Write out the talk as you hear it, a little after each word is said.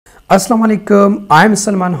Assalamu alaikum, I am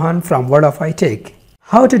Salman Khan from Worldofitech.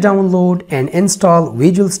 How to download and install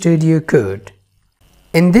Visual Studio Code.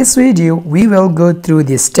 In this video, we will go through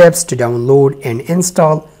the steps to download and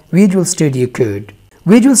install Visual Studio Code.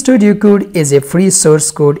 Visual Studio Code is a free source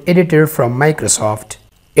code editor from Microsoft.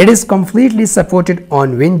 It is completely supported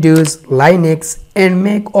on Windows, Linux and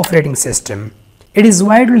Mac operating system. It is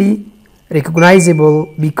widely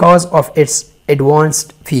recognizable because of its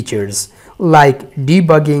advanced features like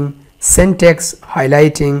debugging, syntax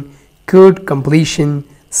highlighting, code completion,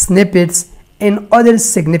 snippets, and other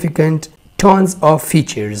significant tons of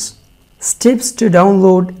features. Steps to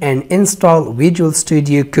download and install Visual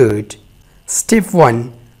Studio Code. Step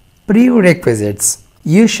 1. Prerequisites.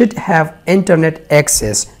 You should have internet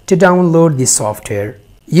access to download the software.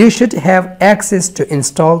 You should have access to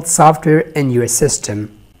install software in your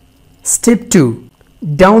system. Step 2.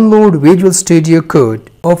 Download Visual Studio Code.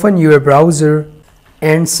 Open your browser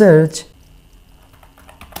and search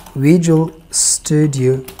Visual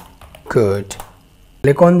Studio Code.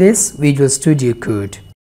 Click on this Visual Studio Code.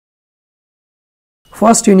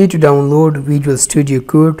 First, you need to download Visual Studio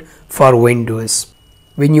Code for Windows.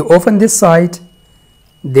 When you open this site,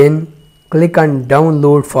 then click on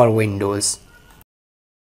Download for Windows.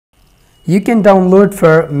 You can download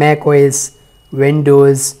for Mac OS,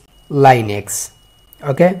 Windows, Linux.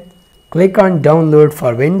 Okay, click on Download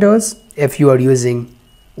for Windows if you are using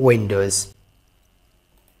Windows.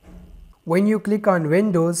 When you click on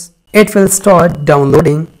Windows, it will start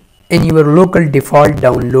downloading in your local default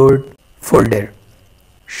download folder.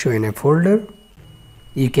 Show in a folder,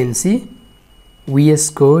 you can see VS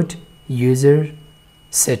Code User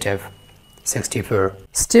Setup 64.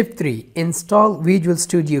 Step 3. Install Visual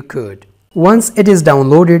Studio Code. Once it is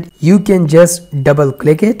downloaded, you can just double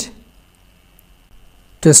click it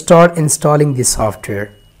to start installing the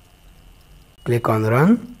software. Click on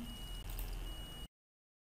Run.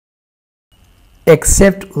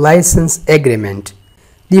 Accept License Agreement.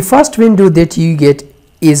 The first window that you get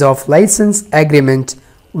is of License Agreement,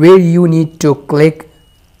 where you need to click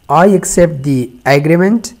I accept the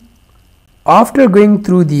agreement. After going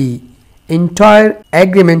through the entire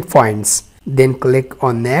agreement points, then click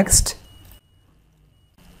on Next.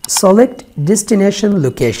 Select Destination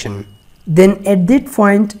Location. Then at that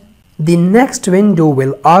point, the next window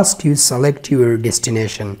will ask you select your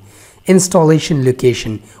destination installation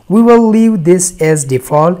location. We will leave this as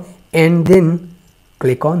default and then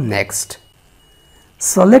click on Next.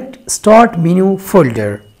 Select Start Menu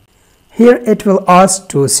Folder. Here it will ask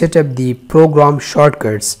to set up the program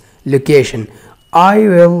shortcuts location. I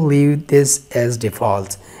will leave this as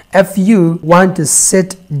default. If you want to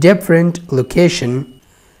set different location,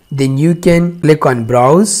 then you can click on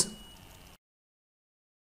Browse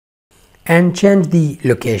and change the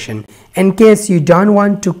location. In case you don't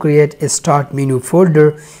want to create a start menu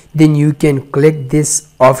folder, then you can click this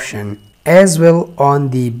option as well on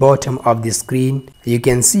the bottom of the screen. You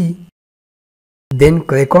can see. Then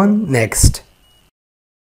click on Next.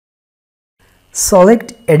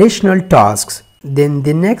 Select Additional Tasks. Then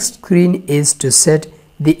the next screen is to set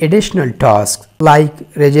the additional tasks like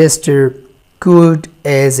register code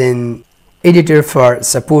as an editor for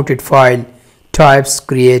supported file types,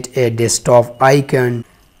 create a desktop icon,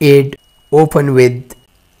 add open with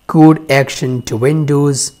code action to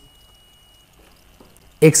Windows,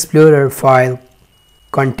 Explorer file,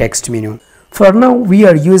 context menu. For now, we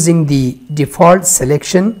are using the default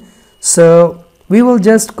selection, so we will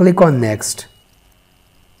just click on Next.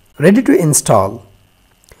 Ready to install.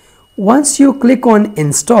 Once you click on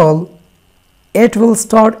Install, it will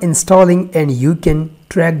start installing and you can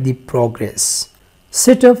track the progress.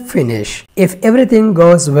 Setup finish. If everything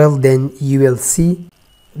goes well, then you will see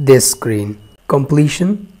this screen.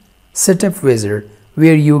 Completion setup wizard,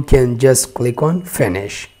 where you can just click on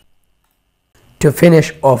Finish to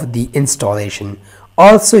finish off the installation.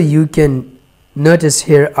 Also, you can notice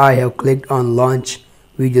here I have clicked on Launch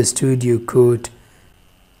Visual Studio Code.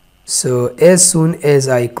 So as soon as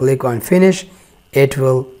I click on Finish, it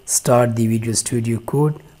will start the Visual Studio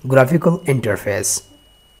Code graphical interface.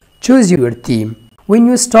 Choose your theme. When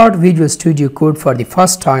you start Visual Studio Code for the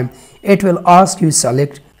first time, it will ask you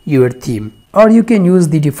select your theme, or you can use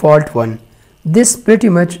the default one. This pretty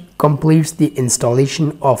much completes the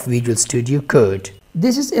installation of Visual Studio Code.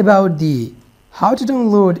 This is about the how to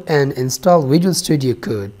download and install Visual Studio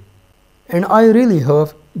Code. And I really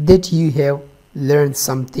hope that you have learned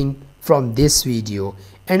something from this video.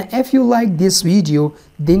 And if you like this video,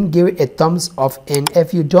 then give it a thumbs up, and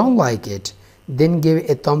if you don't like it, then give it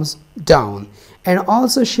a thumbs down, and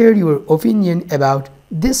also share your opinion about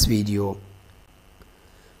this video.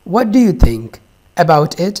 What do you think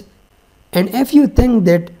about it? And if you think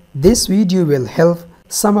that this video will help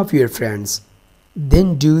some of your friends,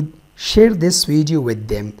 then do share this video with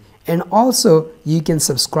them. And also you can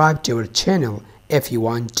subscribe to our channel if you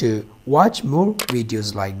want to watch more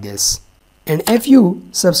videos like this. And if you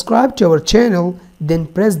subscribe to our channel, then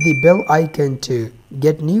press the bell icon to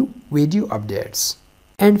get new video updates.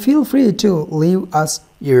 And feel free to leave us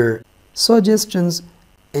your suggestions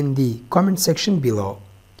in the comment section below.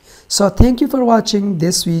 So thank you for watching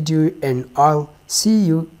this video, and I'll see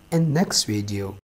you in next video.